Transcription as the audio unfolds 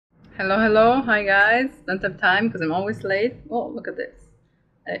Hello, hi guys. Don't have time because I'm always late. Oh, look at this.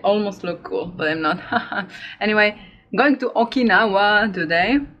 I almost look cool, but I'm not. Anyway, going to Okinawa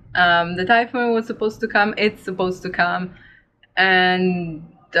today. The typhoon was supposed to come. It's supposed to come, and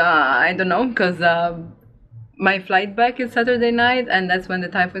I don't know because my flight back is Saturday night, and that's when the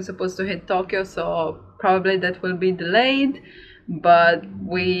typhoon is supposed to hit Tokyo. So probably that will be delayed, but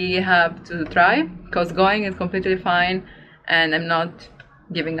we have to try because going is completely fine, and I'm not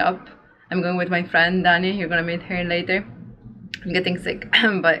giving up. I'm going with my friend Dani. You're gonna meet her later. I'm getting sick,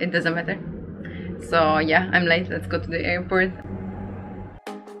 but it doesn't matter. So yeah, I'm late. Let's go to the airport.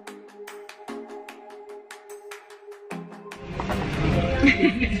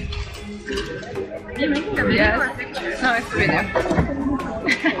 You're making a video or a picture? No, it's a video.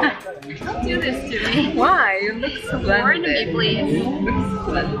 Don't do this to me. Why? You look splendid. Warn me, please. You look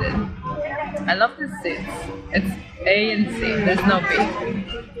splendid. I love the seats. It's A and C. There's no B.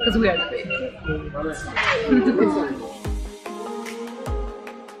 Because we are the B.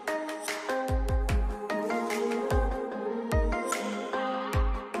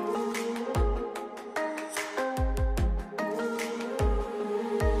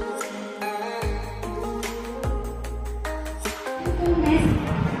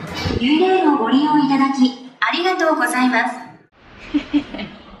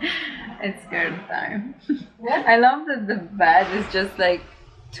 It's girl time. I love that the bed is just like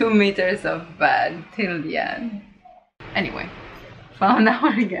 2 meters of bed till the end. Anyway, found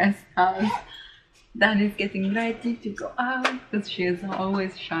our guest house. Dani's getting ready to go out because she is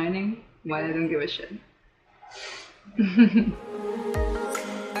always shining while I don't give a shit.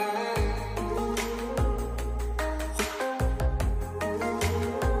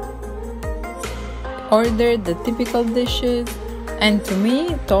 Ordered the typical dishes, and to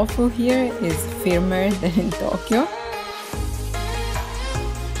me, tofu here is firmer than in Tokyo.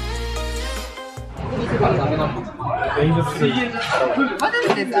 What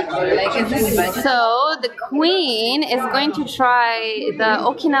is this actually? Like, is this vegetable? So the queen is going to try the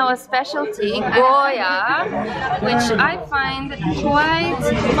Okinawa specialty Goya, which I find quite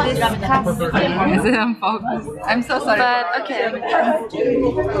disgusting. Is it on focus? I'm so sorry. But okay.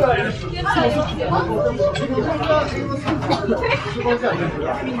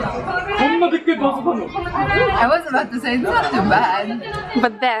 I was about to say it's not too bad.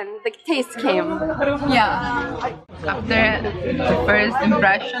 But then the taste came. Yeah. After the first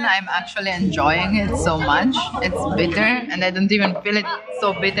impression, I'm actually enjoying it so much. It's bitter, and I don't even feel it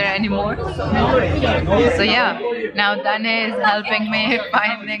so bitter anymore. So yeah, now Dani is helping me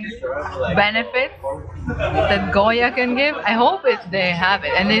finding benefits that Goya can give. I hope they have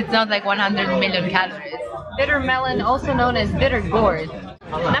it, and it's not like 100 million calories. Bitter melon, also known as bitter gourd.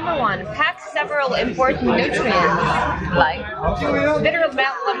 Number 1, packs several important nutrients. Like? Bitter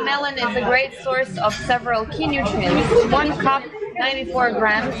melon is a great source of several key nutrients. 1 cup, 94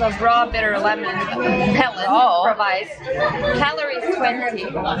 grams of raw bitter lemon melon provides calories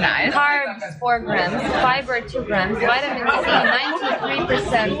 20, Nice. carbs 4 grams, fiber 2 grams, vitamin C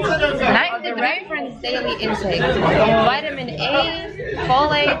 93% of the reference daily intake, vitamin A,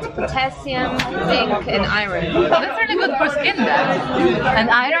 folate, potassium, zinc, and iron. That's really good for skin then. And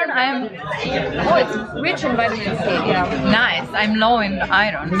iron, it's rich in vitamin C, yeah. nice. I'm low in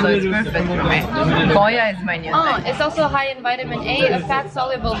iron, so it's perfect for me. Goya is my new thing. It's also high in vitamin A, a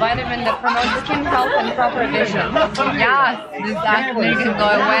fat-soluble vitamin that promotes skin health and proper vision. Yes, this acne can go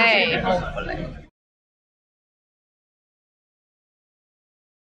away, hopefully.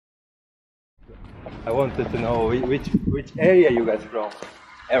 I wanted to know which area you guys from.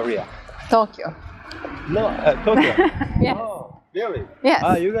 Area. Tokyo. No, Tokyo. Yes. Oh, really? Yes.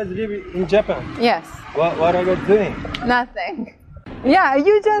 Ah, you guys live in Japan. Yes. What are you guys doing? Nothing. Yeah,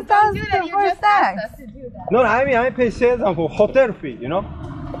 you just asked for sex. No, I mean I pay 1,000 for hotel fee. You know.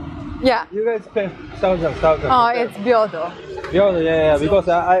 Yeah. You guys pay 1,000. Oh, it's Byodo. Yeah, because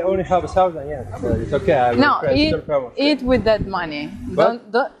I only have 1,000 yen. So it's okay. I will No, pay still payment. eat with that money.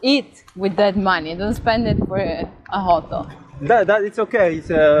 What? Don't eat with that money. Don't spend it for a hotel. That it's okay. It's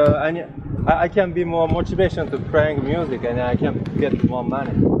I can be more motivation to playing music, and I can get more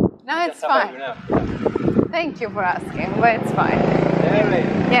money. No, it's fine. Thank you for asking, but it's fine. Really?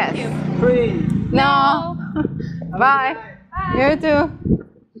 Yes. Free. No. Bye. You too.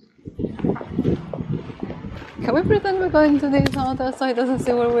 Can we pretend we're going to this hotel so he doesn't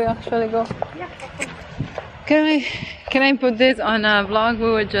see where we actually go? Can I put this on a vlog? We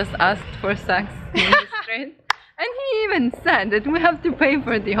were just asked for sex in the street. And he even said that we have to pay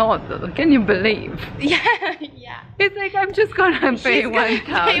for the hotel. Can you believe? Yeah, yeah. It's like, I'm just gonna pay 1,000.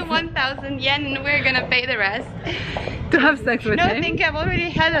 Pay 1,000 yen and we're gonna pay the rest. To have sex with No, him? I think I've already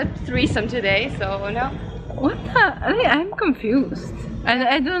had a threesome today, so no. What the? I'm confused. And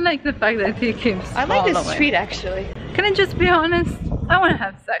I don't like the fact that he keeps I like this following. street actually. Can I just be honest? I want to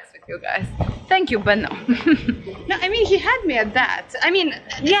have sex with you guys. Thank you, but no. No, I mean he had me at that. I mean,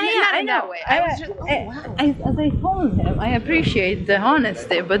 not in that way. I was just, oh, wow. As I told him, I appreciate the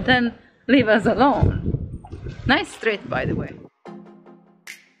honesty, but then leave us alone. Nice street, by the way.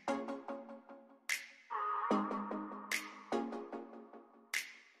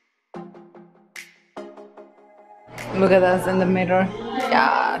 Look at us in the mirror.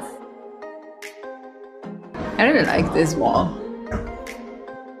 Yes. I really like this wall.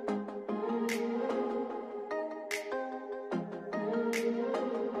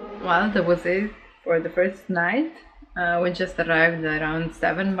 Well, that was it for the first night. We just arrived around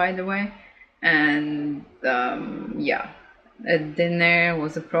 7, by the way, and yeah, at dinner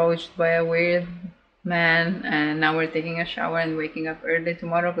was approached by a weird man, and now we're taking a shower and waking up early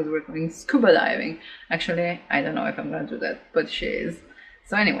tomorrow because we're going scuba diving. Actually, I don't know if I'm gonna do that, but she is.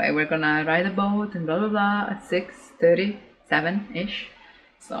 So anyway, we're gonna ride a boat and blah blah blah at 6:37-ish,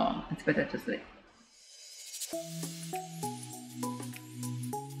 so it's better to sleep.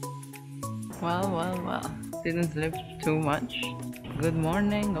 Well, didn't sleep too much. Good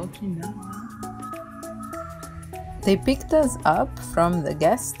morning, Okinawa. They picked us up from the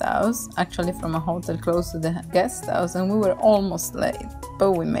guest house, actually from a hotel close to the guest house, and we were almost late,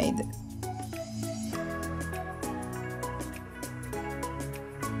 but we made it.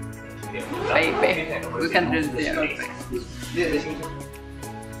 Baby, we can't really see everything.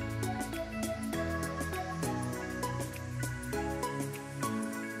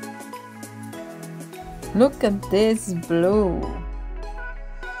 Look at this blue.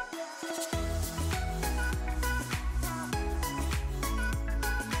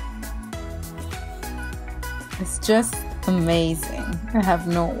 It's just amazing. I have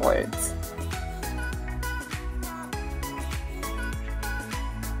no words.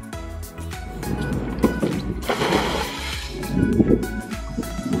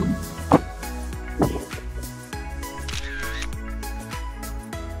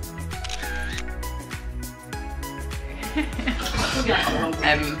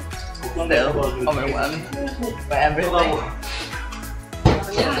 I'm still overwhelmed by everything.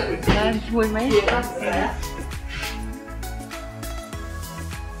 And we made it.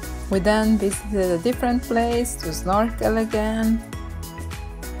 We then visited a different place to snorkel again.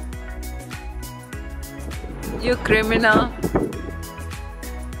 You criminal! I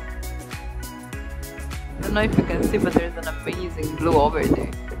don't know if you can see, but there's an amazing blue over there.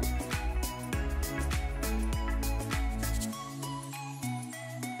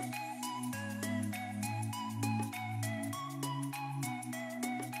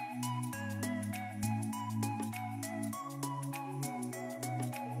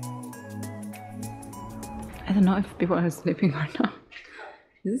 I don't know if people are sleeping or not.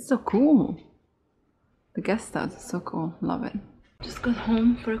 This is so cool. The guest house is so cool. Love it. Just got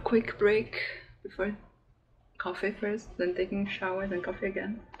home for a quick break before coffee first, then taking a shower, then coffee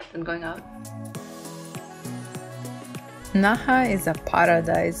again, then going out. Naha is a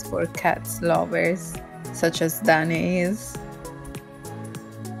paradise for cats lovers, such as Danny is.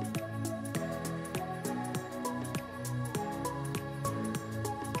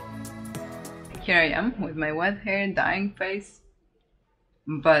 Here I am with my wet hair, dying face,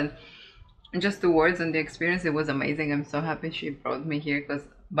 but just the words and the experience, it was amazing. I'm so happy she brought me here because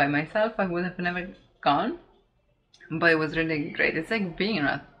by myself I would have never gone, but it was really great. It's like being in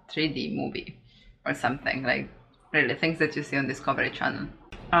a 3D movie or something, like really things that you see on Discovery Channel.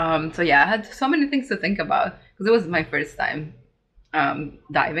 So yeah, I had so many things to think about because it was my first time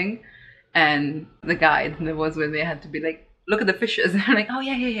diving, and the guide that was with me had to be like, look at the fishes. And I'm like, oh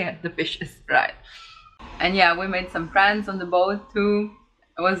yeah, the fishes, right. And yeah, we made some friends on the boat too.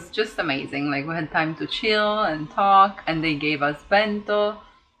 It was just amazing. Like, we had time to chill and talk, and they gave us bento.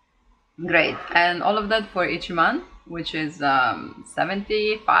 Great. And all of that for each month, which is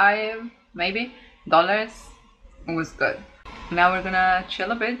 75 maybe dollars. It was good. Now we're gonna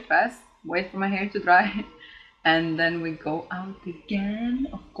chill a bit, rest, wait for my hair to dry, and then we go out again,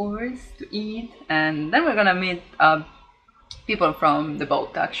 of course, to eat. And then we're gonna meet people from the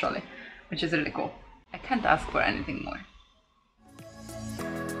boat, actually, which is really cool. I can't ask for anything more.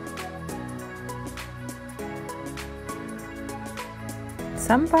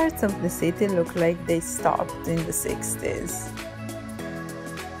 Some parts of the city look like they stopped in the 60s.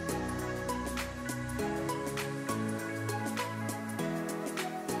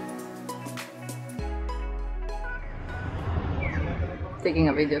 taking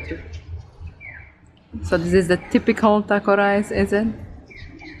a video too. So this is the typical taco rice, is it?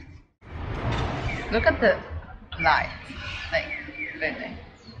 Look at the light, like really.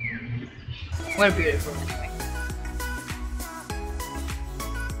 We're beautiful anyway.